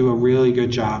 generally do a really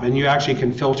good job. And you actually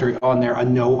can filter on there a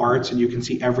no arts, and you can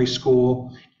see every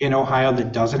school in Ohio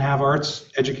that doesn't have arts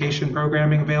education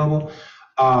programming available.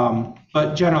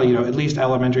 But generally, at least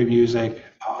elementary music,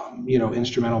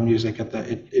 instrumental music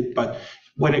but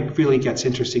when it really gets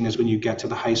interesting is when you get to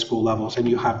the high school levels and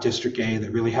you have District A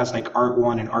that really has like Art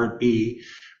 1 and Art B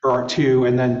or Art 2,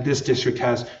 and then this district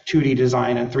has 2D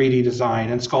design and 3D design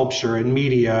and sculpture and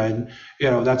media, and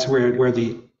that's where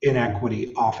the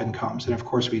inequity often comes. And of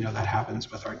course we know that happens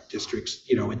with our districts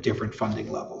at different funding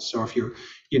levels. So if you're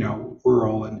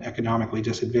rural and economically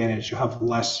disadvantaged, you have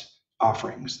less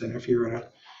offerings than if you're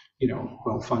at a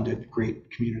well-funded great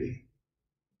community.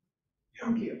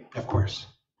 Thank you. Of course.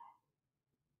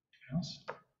 Anyone else?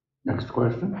 Next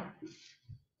question.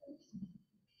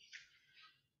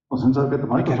 Well, since I've got the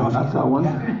microphone, I've got one.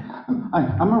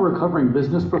 I'm a recovering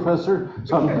business professor,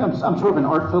 so I'm sort of an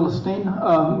art Philistine.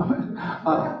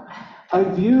 I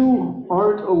view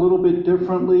art a little bit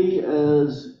differently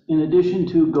as, in addition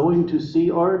to going to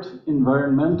see art,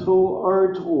 environmental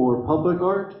art or public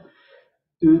art.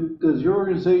 Does your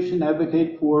organization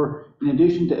advocate for, in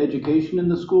addition to education in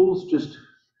the schools, just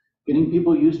getting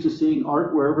people used to seeing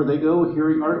art wherever they go,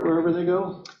 hearing art wherever they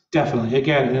go? Definitely.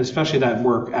 Again, and especially that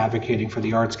work advocating for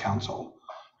the Arts Council.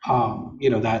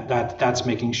 That's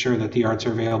making sure that the arts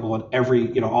are available in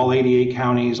every, all 88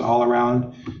 counties all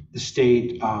around the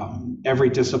state, every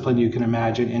discipline you can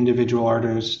imagine, individual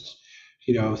artists,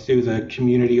 through the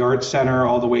community arts center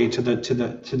all the way to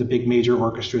the big major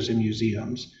orchestras and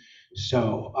museums.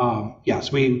 So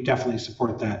yes, we definitely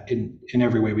support that in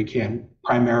every way we can,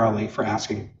 primarily for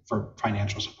asking for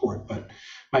financial support. But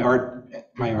my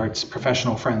arts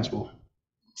professional friends will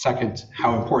second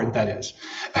how important that is.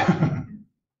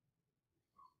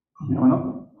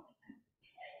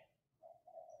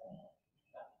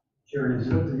 Jarrod, is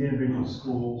it up to the individual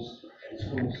schools and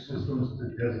school systems to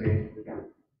designate the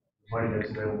money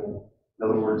that's available? In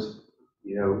other words,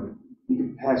 you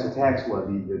can pass a tax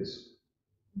levy that's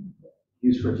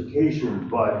used for education,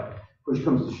 but push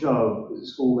comes to shove, is the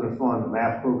school going to fund the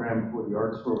math program or the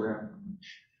arts program?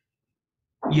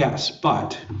 Yes,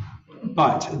 but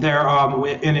But there, on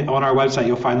our website,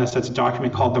 you'll find this, that's a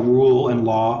document called the Rule and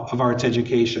Law of Arts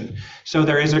Education. So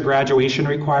there is a graduation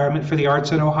requirement for the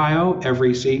arts in Ohio.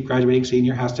 Every graduating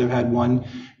senior has to have had 1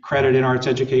 credit in arts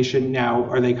education. Now,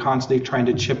 are they constantly trying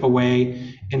to chip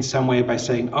away in some way by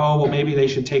saying, oh, well, maybe they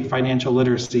should take financial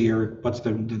literacy, or what's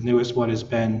the newest one has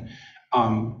been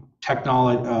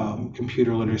technology,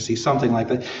 computer literacy, something like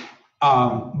that.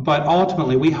 But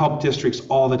ultimately, we help districts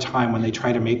all the time when they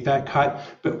try to make that cut,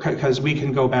 because we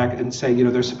can go back and say,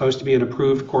 there's supposed to be an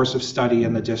approved course of study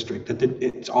in the district, that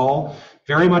it's all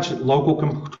very much local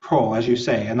control, as you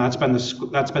say, and that's been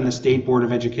the State Board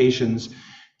of Education's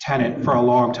tenet for a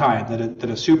long time, that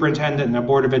a superintendent and a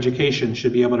Board of Education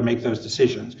should be able to make those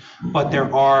decisions. But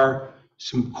there are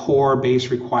some core base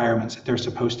requirements that they're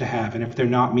supposed to have, and if they're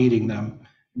not meeting them,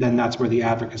 then that's where the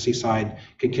advocacy side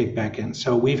could kick back in.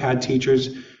 So we've had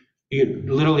teachers,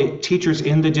 literally teachers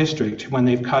in the district, when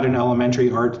they've cut an elementary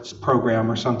arts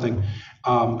program or something,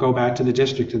 go back to the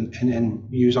district and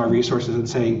use our resources and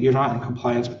say, you're not in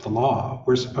compliance with the law.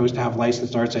 We're supposed to have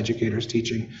licensed arts educators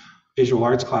teaching visual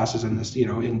arts classes in this,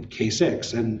 in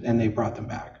K6, and they brought them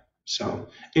back. So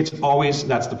it's always,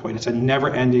 that's the point. It's a never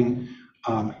ending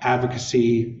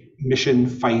advocacy, mission,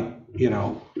 fight,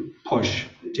 push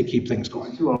to keep things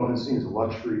going. Too often seen as a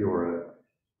luxury or a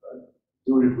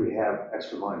do it if we have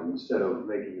extra money instead of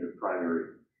making it a primary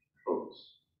focus.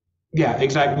 Yeah,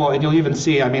 exactly. Well, and you'll even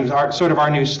see, our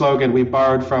new slogan, we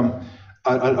borrowed from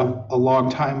a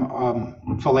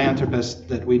long-time philanthropist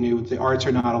that we knew. The arts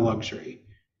are not a luxury.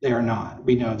 They are not.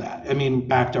 We know that.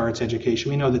 Back to arts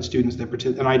education, we know that students that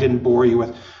participate, and I didn't bore you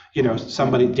with,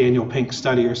 somebody, Daniel Pink's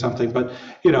study or something, but,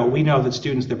 we know that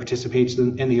students that participate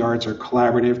in the arts are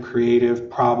collaborative, creative,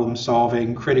 problem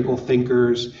solving, critical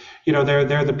thinkers.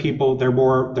 They're the people, they're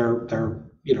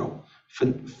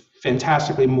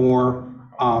fantastically more,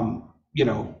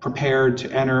 prepared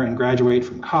to enter and graduate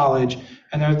from college,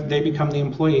 and they become the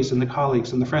employees and the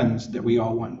colleagues and the friends that we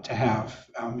all want to have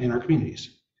in our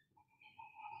communities.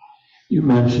 You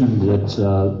mentioned that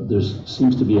there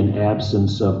seems to be an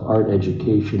absence of art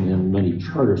education in many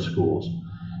charter schools.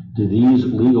 Do these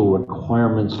legal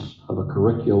requirements of a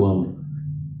curriculum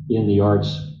in the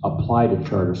arts apply to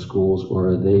charter schools, or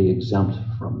are they exempt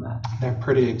from that? They're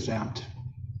pretty exempt.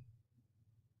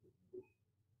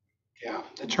 Yeah,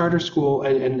 the charter school,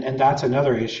 and that's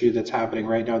another issue that's happening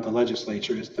right now in the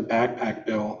legislature, is the backpack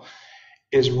bill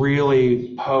is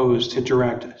really posed to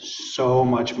direct so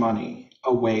much money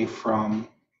away from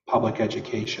public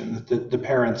education. The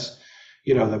parents,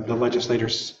 the legislature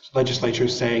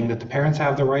is saying that the parents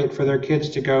have the right for their kids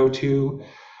to go to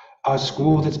a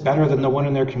school that's better than the one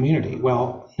in their community.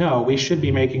 Well, no, we should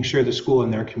be making sure the school in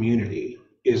their community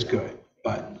is good,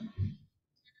 but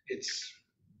it's,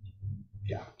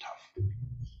 tough.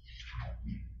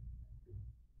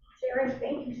 Jarrod,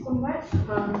 thank you so much.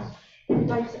 I'd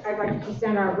like to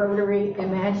present our Rotary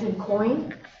Imagine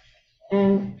coin.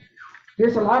 And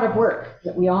there's a lot of work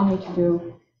that we all need to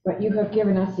do, but you have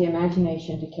given us the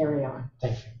imagination to carry on.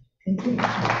 Thank you. Thank you. I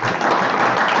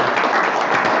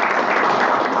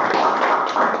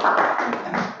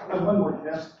have one more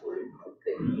task for you.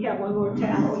 Yeah, one more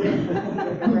task. You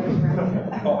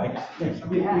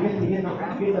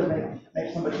get to make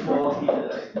somebody feel lucky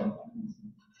today.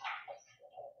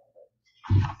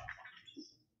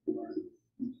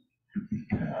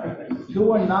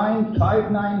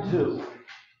 $219,592.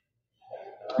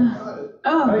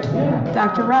 Oh,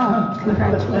 Dr. Rao,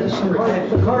 congratulations.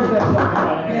 The card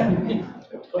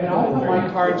And all of my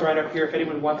cards right up here, if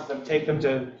anyone wants them, take them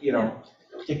to,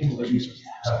 take them to the resource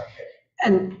center.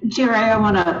 And Jerry, I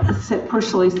want to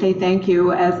personally say thank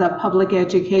you as a public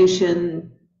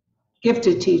education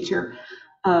gifted teacher.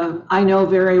 I know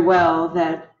very well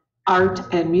that art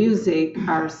and music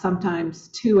are sometimes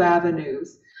 2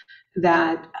 avenues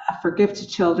that for gifted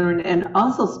children and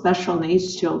also special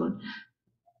needs children,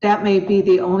 that may be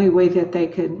the only way that they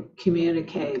can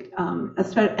communicate, and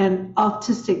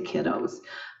autistic kiddos,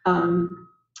 and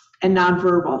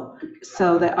nonverbal.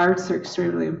 So the arts are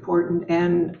extremely important.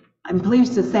 And I'm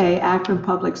pleased to say Akron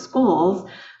Public Schools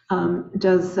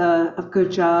does a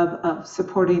good job of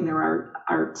supporting their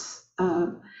arts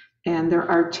and their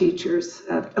art teachers,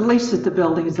 at least at the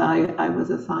buildings I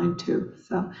was assigned to.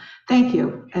 So thank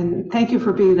you. And thank you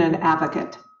for being an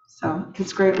advocate. So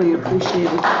it's greatly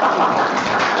appreciated.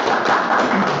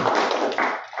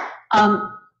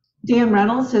 Dan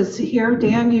Reynolds is here.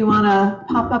 Dan, do you want to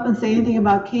pop up and say anything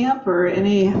about camp or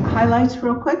any highlights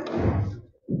real quick?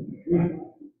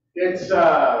 It's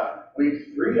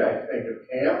week 3, I think, of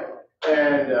camp,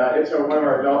 and it's one of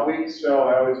our adult weeks, so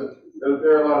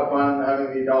they're a lot of fun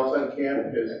having the adults on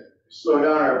camp because slow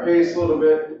down our pace a little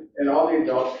bit, and all the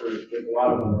adults, a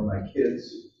lot of them were my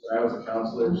kids when I was a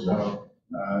counselor, so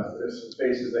there's some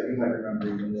faces that you might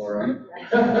remember even more of.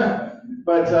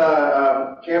 But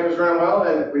camp is running well,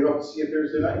 and we hope to see you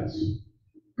Thursday nights.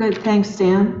 Good, thanks,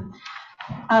 Dan.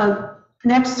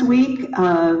 Next week,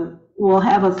 we'll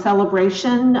have a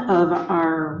celebration of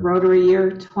our Rotary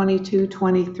Year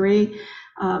 22-23.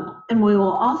 And we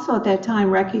will also at that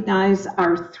time recognize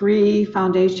our 3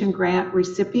 foundation grant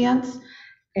recipients.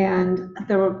 And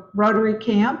the Rotary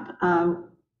Camp,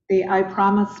 the I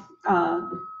Promise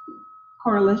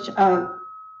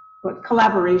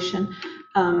collaboration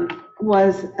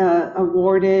was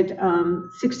awarded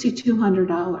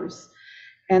 $6,200.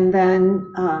 And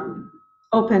then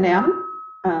Open M,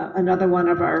 another one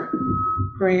of our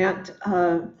grant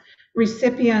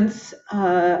recipients,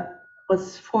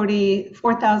 was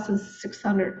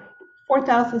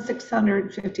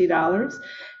 $4,650.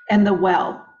 And the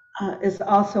Well is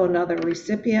also another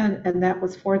recipient, and that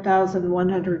was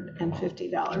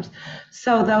 $4,150.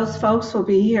 So those folks will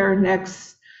be here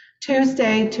next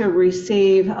Tuesday to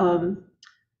receive a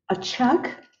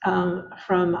check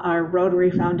from our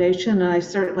Rotary Foundation, and I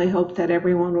certainly hope that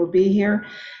everyone will be here.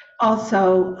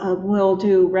 Also, we'll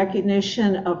do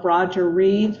recognition of Roger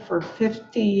Reed for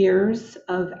 50 years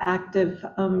of active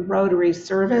Rotary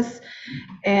service.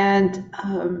 And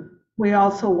we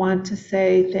also want to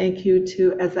say thank you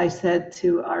to, as I said,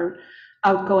 to our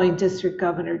outgoing District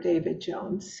Governor, David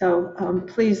Jones. So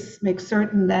please make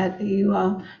certain that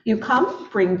you come,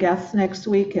 bring guests next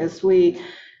week as we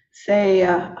say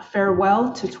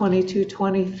farewell to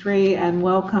 22-23 and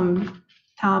welcome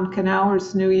Tom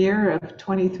Knauer's new year of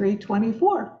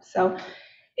 23-24. So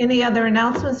any other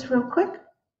announcements real quick?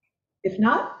 If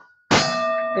not,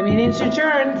 the meeting's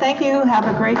adjourned. Thank you. Have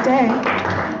a great day.